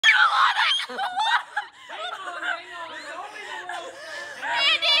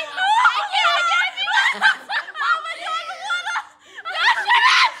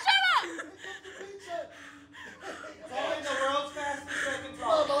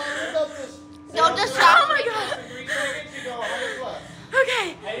Don't distract me.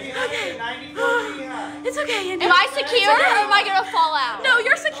 It's okay, Andy. Am I secure or am I gonna fall out? No,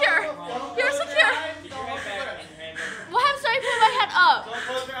 you're secure. You're secure. What happens if I put my head up? Don't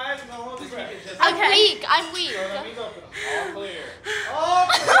close your eyes and don't hold your breath. I'm weak. I'm weak. So that means open. All clear. All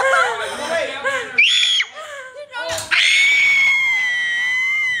clear. Wait.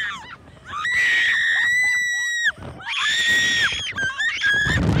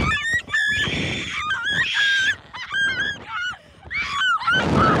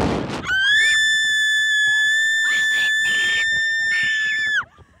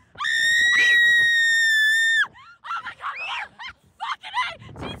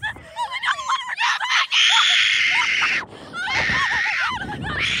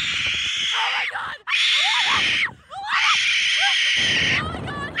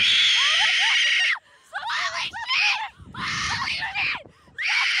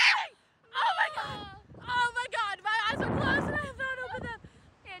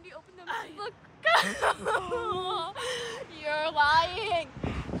 You're lying.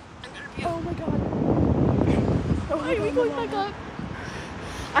 Oh my god. Why are we going back up?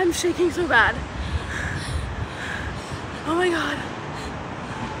 I'm shaking so bad. Oh my god.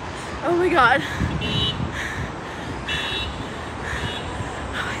 Oh my god.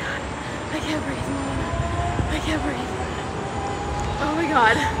 Oh my god. I can't breathe, Milana. I can't breathe. Oh my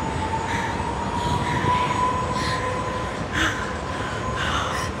god.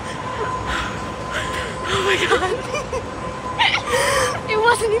 Oh my god. It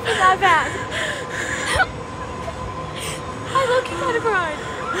wasn't even that bad. I look kind of cried.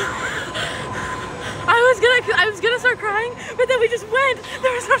 I was gonna start crying, but then we just went.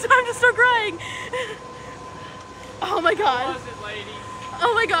 There was no time to start crying. Oh my god. What was it, lady?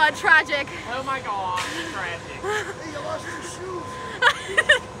 Oh my god, tragic. Oh my god, tragic. Hey, you lost your shoes.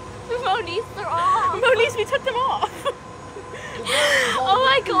 Monique, they're off. Monique, we took them off. Oh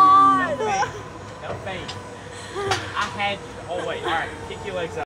my god. No faith. I had you. Oh wait, alright, kick your legs up.